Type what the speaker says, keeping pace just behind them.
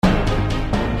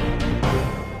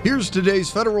Here's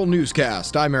today's Federal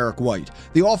Newscast. I'm Eric White.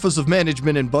 The Office of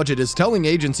Management and Budget is telling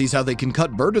agencies how they can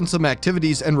cut burdensome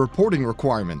activities and reporting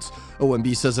requirements.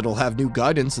 OMB says it'll have new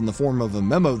guidance in the form of a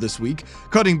memo this week.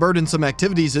 Cutting burdensome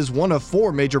activities is one of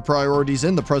 4 major priorities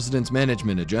in the president's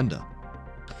management agenda.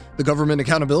 The Government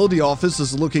Accountability Office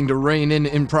is looking to rein in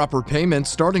improper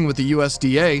payments, starting with the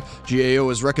USDA. GAO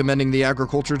is recommending the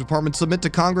Agriculture Department submit to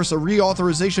Congress a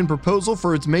reauthorization proposal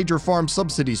for its major farm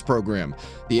subsidies program.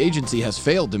 The agency has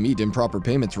failed to meet improper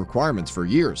payments requirements for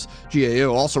years.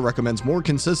 GAO also recommends more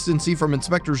consistency from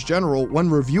inspectors general when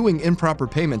reviewing improper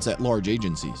payments at large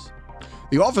agencies.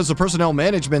 The Office of Personnel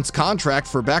Management's contract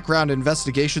for background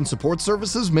investigation support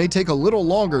services may take a little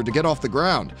longer to get off the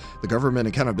ground. The Government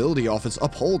Accountability Office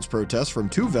upholds protests from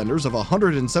 2 vendors of a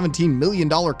 $117 million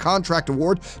contract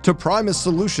award to Primus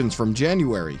Solutions from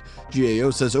January.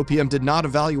 GAO says OPM did not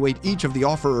evaluate each of the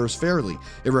offerors fairly.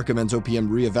 It recommends OPM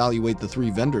reevaluate the 3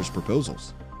 vendors'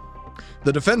 proposals.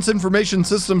 The Defense Information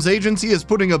Systems Agency is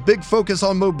putting a big focus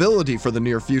on mobility for the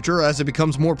near future as it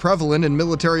becomes more prevalent in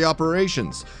military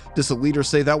operations. DISA leaders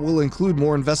say that will include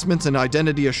more investments in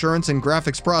identity assurance and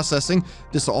graphics processing.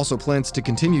 DISA also plans to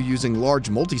continue using large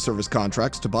multi-service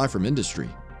contracts to buy from industry.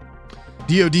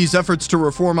 DoD's efforts to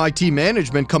reform IT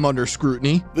management come under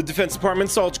scrutiny. The Defense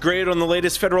Department saw its grade on the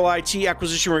latest Federal IT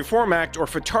Acquisition Reform Act, or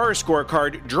FITARA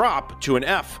scorecard, drop to an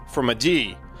F from a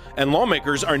D. And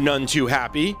lawmakers are none too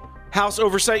happy. House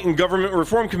Oversight and Government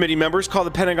Reform Committee members call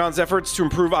the Pentagon's efforts to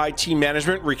improve IT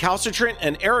management recalcitrant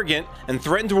and arrogant and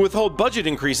threaten to withhold budget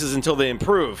increases until they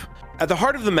improve. At the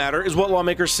heart of the matter is what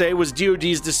lawmakers say was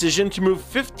DoD's decision to move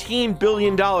 $15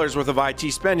 billion worth of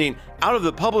IT spending out of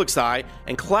the public's eye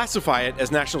and classify it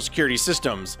as national security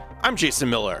systems. I'm Jason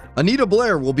Miller. Anita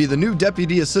Blair will be the new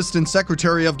Deputy Assistant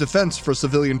Secretary of Defense for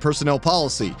Civilian Personnel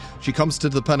Policy. She comes to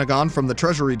the Pentagon from the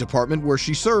Treasury Department, where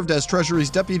she served as Treasury's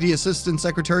Deputy Assistant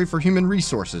Secretary for Human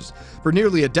Resources. For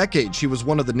nearly a decade, she was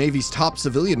one of the Navy's top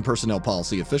civilian personnel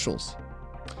policy officials.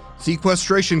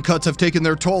 Sequestration cuts have taken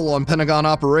their toll on Pentagon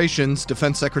operations.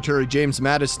 Defense Secretary James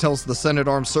Mattis tells the Senate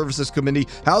Armed Services Committee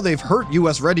how they've hurt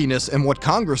U.S. readiness and what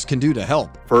Congress can do to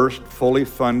help. First, fully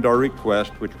fund our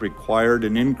request, which required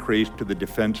an increase to the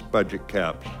defense budget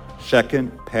caps.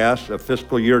 Second, pass a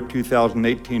fiscal year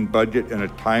 2018 budget in a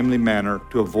timely manner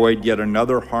to avoid yet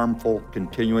another harmful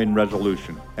continuing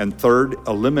resolution. And third,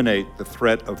 eliminate the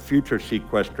threat of future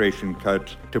sequestration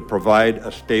cuts to provide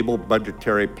a stable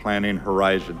budgetary planning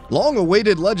horizon.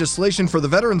 Long-awaited legislation for the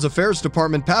Veterans Affairs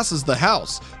Department passes the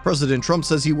House. President Trump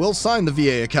says he will sign the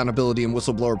VA Accountability and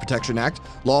Whistleblower Protection Act.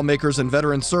 Lawmakers and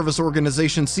veteran service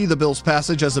organizations see the bill's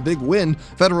passage as a big win.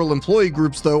 Federal employee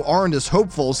groups, though, aren't as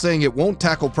hopeful, saying it won't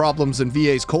tackle problems in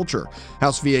VA's culture.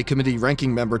 House VA Committee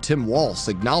Ranking Member Tim Walz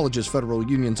acknowledges federal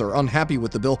unions are unhappy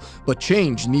with the bill, but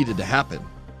change needed to happen.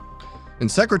 And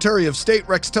Secretary of State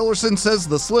Rex Tillerson says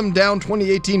the slimmed-down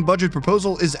 2018 budget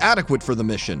proposal is adequate for the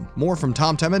mission. More from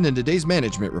Tom Temin in today's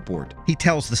management report. He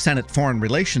tells the Senate Foreign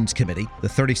Relations Committee the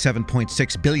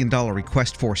 $37.6 billion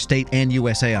request for state and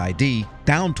USAID,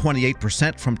 down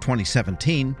 28% from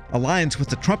 2017, aligns with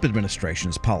the Trump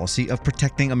administration's policy of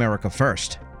protecting America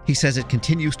first. He says it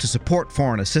continues to support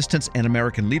foreign assistance and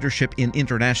American leadership in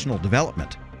international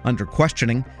development. Under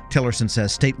questioning, Tillerson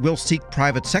says state will seek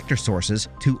private sector sources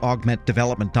to augment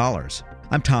development dollars.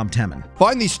 I'm Tom Temin.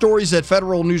 Find these stories at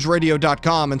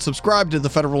federalnewsradio.com and subscribe to the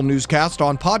Federal Newscast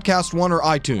on Podcast One or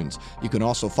iTunes. You can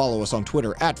also follow us on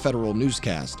Twitter at Federal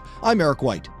Newscast. I'm Eric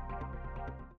White.